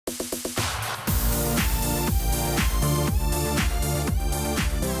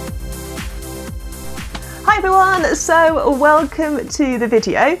Hi everyone, so welcome to the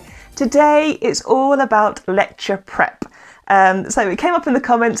video. Today it's all about lecture prep. So it came up in the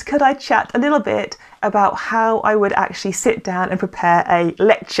comments, could I chat a little bit about how I would actually sit down and prepare a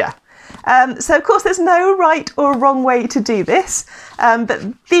lecture? So of course there's no right or wrong way to do this, but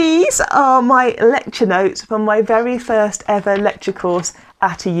these are my lecture notes from my very first ever lecture course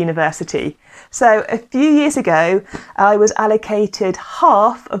at a university. So a few years ago I was allocated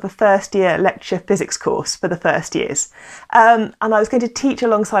half of a first year lecture physics course for the first years, and I was going to teach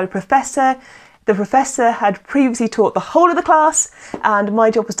alongside a professor. The professor had previously taught the whole of the class and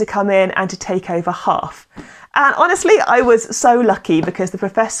my job was to come in and to take over half. And honestly, I was so lucky because the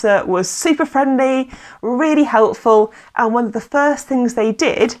professor was super friendly, really helpful, and one of the first things they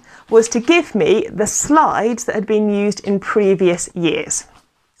did was to give me the slides that had been used in previous years.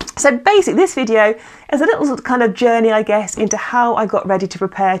 So basically this video is a little kind of journey, I guess, into how I got ready to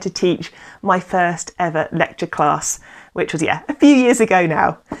prepare to teach my first ever lecture class, which was, a few years ago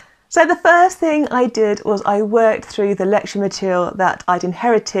now. So the first thing I did was I worked through the lecture material that I'd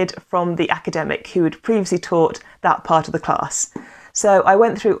inherited from the academic who had previously taught that part of the class. So I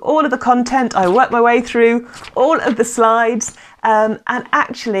went through all of the content, I worked my way through all of the slides, and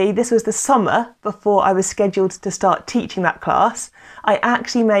actually this was the summer before I was scheduled to start teaching that class. I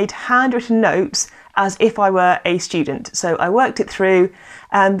actually made handwritten notes as if I were a student. So I worked it through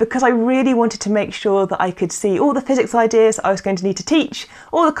because I really wanted to make sure that I could see all the physics ideas I was going to need to teach,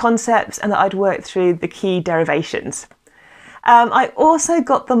 all the concepts, and that I'd worked through the key derivations. I also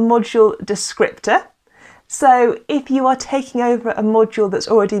got the module descriptor. So if you are taking over a module that's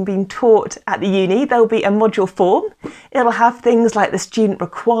already been taught at the uni, there'll be a module form. It'll have things like the student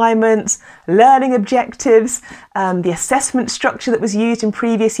requirements, learning objectives, the assessment structure that was used in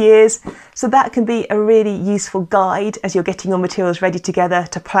previous years. So that can be a really useful guide as you're getting your materials ready together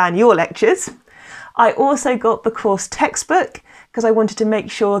to plan your lectures. I also got the course textbook because I wanted to make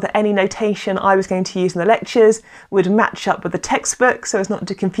sure that any notation I was going to use in the lectures would match up with the textbook so as not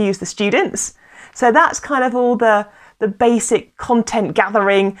to confuse the students. So that's kind of all the basic content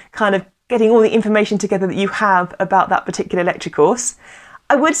gathering, kind of getting all the information together that you have about that particular lecture course.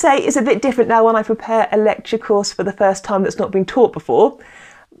 I would say it's a bit different now when I prepare a lecture course for the first time that's not been taught before.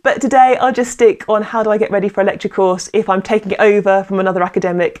 But today I'll just stick on how do I get ready for a lecture course if I'm taking it over from another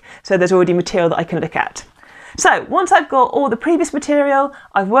academic, so there's already material that I can look at. So once I've got all the previous material,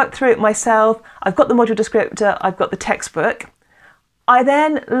 I've worked through it myself, I've got the module descriptor, I've got the textbook, I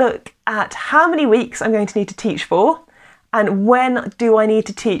then look at how many weeks I'm going to need to teach for and when do I need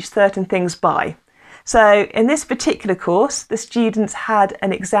to teach certain things by. So in this particular course, the students had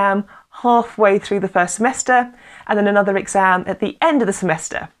an exam halfway through the first semester and then another exam at the end of the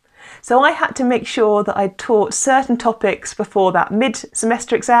semester. So I had to make sure that I'd taught certain topics before that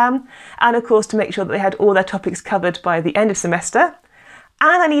mid-semester exam, and of course to make sure that they had all their topics covered by the end of semester.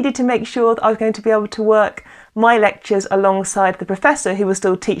 And I needed to make sure that I was going to be able to work my lectures alongside the professor who was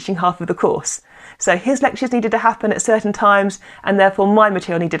still teaching half of the course. So his lectures needed to happen at certain times and therefore my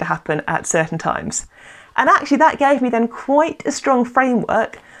material needed to happen at certain times. And actually that gave me then quite a strong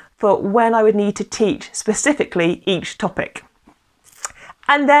framework for when I would need to teach specifically each topic.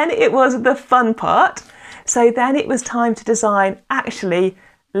 And then it was the fun part. So then it was time to design actually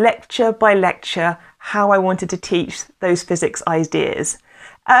lecture by lecture how I wanted to teach those physics ideas.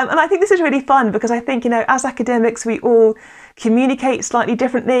 And I think this is really fun because I think, as academics, we all communicate slightly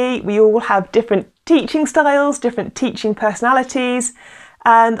differently. We all have different teaching styles, different teaching personalities.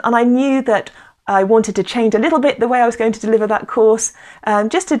 And I knew that I wanted to change a little bit the way I was going to deliver that course,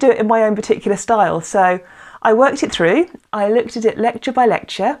 just to do it in my own particular style. So I worked it through. I looked at it lecture by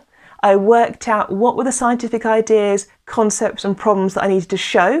lecture. I worked out what were the scientific ideas, concepts and problems that I needed to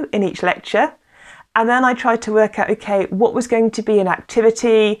show in each lecture. And then I tried to work out, okay, what was going to be an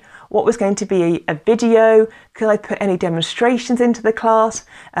activity, what was going to be a video, could I put any demonstrations into the class,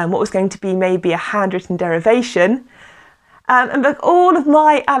 and what was going to be maybe a handwritten derivation. And all of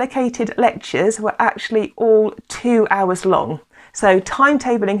my allocated lectures were actually all 2 hours long. So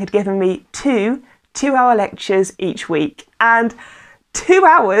timetabling had given me two 2-hour lectures each week. And 2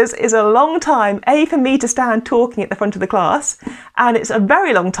 hours is a long time, A, for me to stand talking at the front of the class, and it's a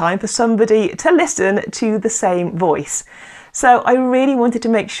very long time for somebody to listen to the same voice. So I really wanted to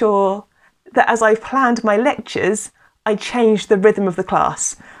make sure that as I planned my lectures, I changed the rhythm of the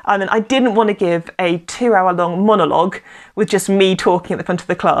class. And I didn't want to give a 2-hour long monologue with just me talking at the front of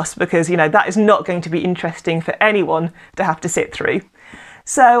the class because, that is not going to be interesting for anyone to have to sit through.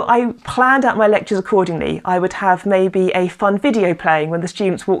 So I planned out my lectures accordingly. I would have maybe a fun video playing when the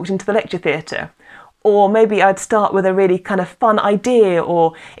students walked into the lecture theatre, or maybe I'd start with a really kind of fun idea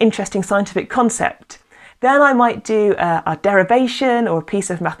or interesting scientific concept. Then I might do a derivation or a piece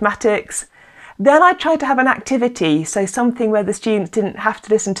of mathematics. Then I tried to have an activity, so something where the students didn't have to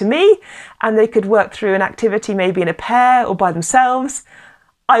listen to me and they could work through an activity maybe in a pair or by themselves.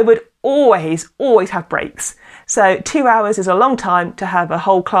 I would always have breaks. So 2 hours is a long time to have a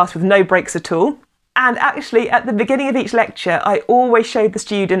whole class with no breaks at all. And actually at the beginning of each lecture, I always showed the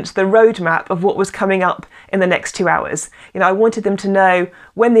students the roadmap of what was coming up in the next 2 hours. I wanted them to know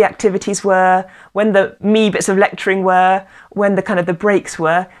when the activities were, when the me bits of lecturing were, when the breaks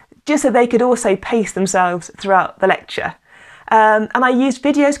were, just so they could also pace themselves throughout the lecture. And I used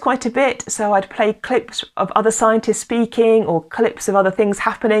videos quite a bit, so I'd play clips of other scientists speaking or clips of other things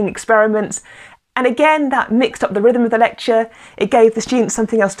happening, experiments. And again, that mixed up the rhythm of the lecture. It gave the students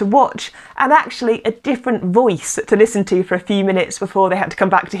something else to watch and actually a different voice to listen to for a few minutes before they had to come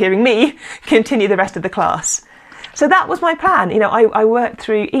back to hearing me continue the rest of the class. So that was my plan. I worked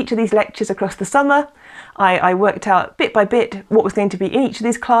through each of these lectures across the summer. I worked out bit by bit what was going to be in each of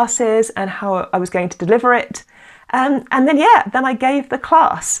these classes and how I was going to deliver it. And then I gave the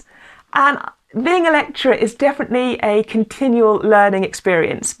class. And being a lecturer is definitely a continual learning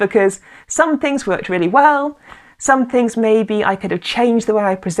experience because some things worked really well. Some things maybe I could have changed the way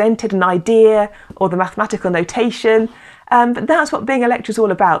I presented an idea or the mathematical notation. But that's what being a lecturer is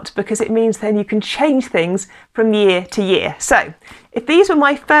all about, because it means then you can change things from year to year. So if these were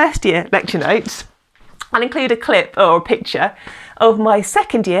my first year lecture notes, I'll include a clip or a picture of my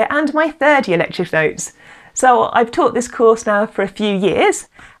second year and my third year lecture notes. So I've taught this course now for a few years,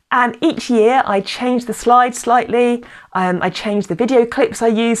 and each year I change the slides slightly, I change the video clips I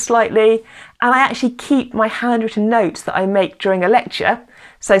use slightly, and I actually keep my handwritten notes that I make during a lecture.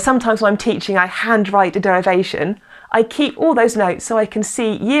 So sometimes when I'm teaching, I handwrite a derivation. I keep all those notes so I can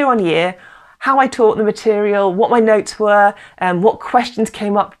see year on year how I taught the material, what my notes were, what questions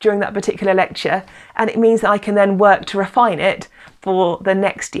came up during that particular lecture, and it means that I can then work to refine it for the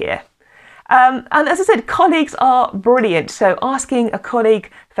next year. And as I said, colleagues are brilliant. So asking a colleague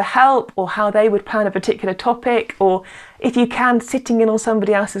for help or how they would plan a particular topic, or if you can, sitting in on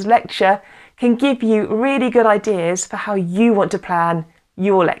somebody else's lecture, can give you really good ideas for how you want to plan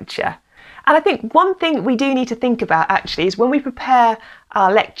your lecture. And I think one thing we do need to think about actually is when we prepare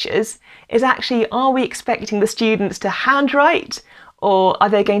our lectures is actually, are we expecting the students to handwrite, or are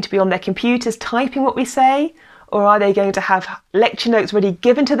they going to be on their computers typing what we say? Or are they going to have lecture notes ready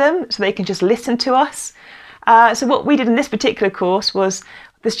given to them so they can just listen to us? So what we did in this particular course was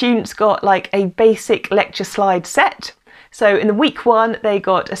the students got like a basic lecture slide set. So in the week one, they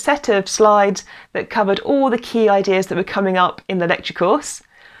got a set of slides that covered all the key ideas that were coming up in the lecture course.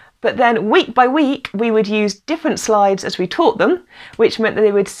 But then week by week, we would use different slides as we taught them, which meant that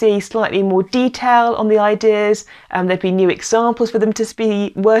they would see slightly more detail on the ideas. There'd be new examples for them to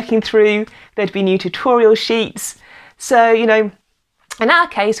be working through. There'd be new tutorial sheets. So, in our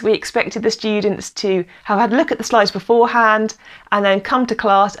case, we expected the students to have had a look at the slides beforehand and then come to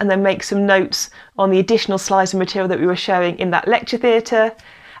class and then make some notes on the additional slides and material that we were showing in that lecture theatre.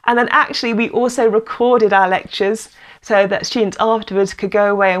 And then actually, we also recorded our lectures so that students afterwards could go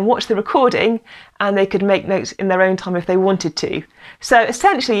away and watch the recording and they could make notes in their own time if they wanted to. So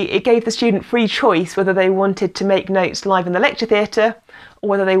essentially it gave the student free choice whether they wanted to make notes live in the lecture theatre or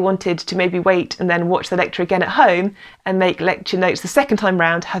whether they wanted to maybe wait and then watch the lecture again at home and make lecture notes the second time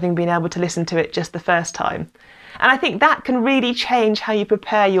round, having been able to listen to it just the first time. And I think that can really change how you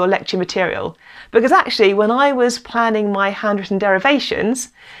prepare your lecture material. Because actually, when I was planning my handwritten derivations,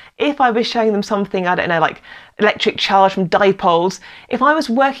 if I was showing them something, I don't know, like electric charge from dipoles, if I was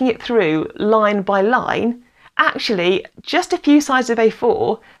working it through line by line, actually just a few sides of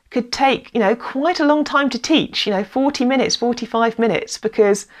A4 could take, quite a long time to teach, 40 minutes, 45 minutes,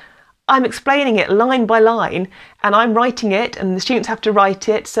 because I'm explaining it line by line and I'm writing it and the students have to write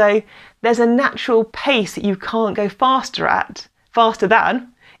it. So there's a natural pace that you can't go faster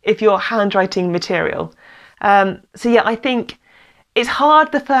than if you're handwriting material. So yeah, I think it's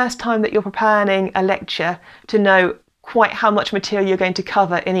hard the first time that you're preparing a lecture to know quite how much material you're going to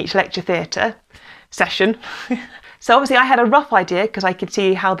cover in each lecture theatre session. So obviously I had a rough idea because I could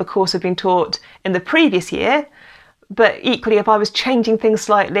see how the course had been taught in the previous year. But equally, if I was changing things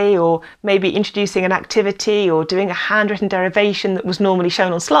slightly or maybe introducing an activity or doing a handwritten derivation that was normally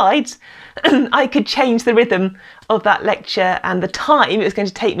shown on slides, I could change the rhythm of that lecture and the time it was going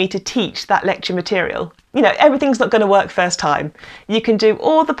to take me to teach that lecture material. Everything's not going to work first time. You can do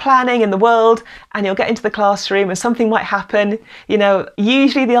all the planning in the world and you'll get into the classroom and something might happen.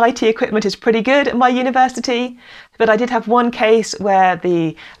 Usually the IT equipment is pretty good at my university, but I did have one case where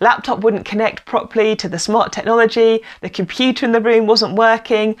the laptop wouldn't connect properly to the smart technology, the computer in the room wasn't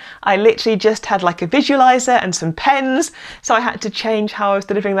working. I literally just had like a visualizer and some pens, so I had to change how I was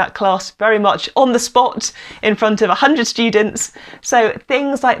delivering that class very much on the spot in front of 100 students. So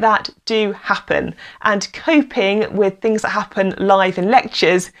things like that do happen, and coping with things that happen live in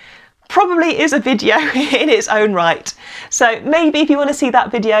lectures probably is a video in its own right. So maybe if you want to see that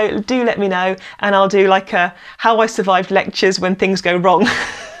video, do let me know, and I'll do like a how I survived lectures when things go wrong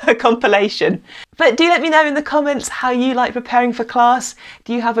a compilation. But do let me know in the comments how you like preparing for class.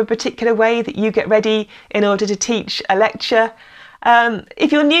 Do you have a particular way that you get ready in order to teach a lecture?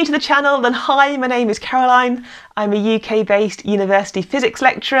 If you're new to the channel, then hi, my name is Caroline. I'm a UK-based university physics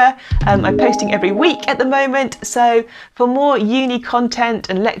lecturer. I'm posting every week at the moment, so for more uni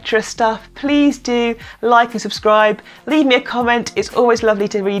content and lecturer stuff, please do like and subscribe. Leave me a comment, it's always lovely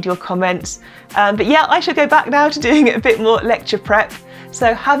to read your comments. But yeah, I should go back now to doing a bit more lecture prep.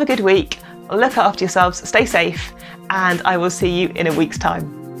 So have a good week, look after yourselves, stay safe, and I will see you in a week's time.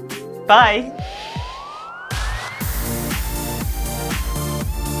 Bye!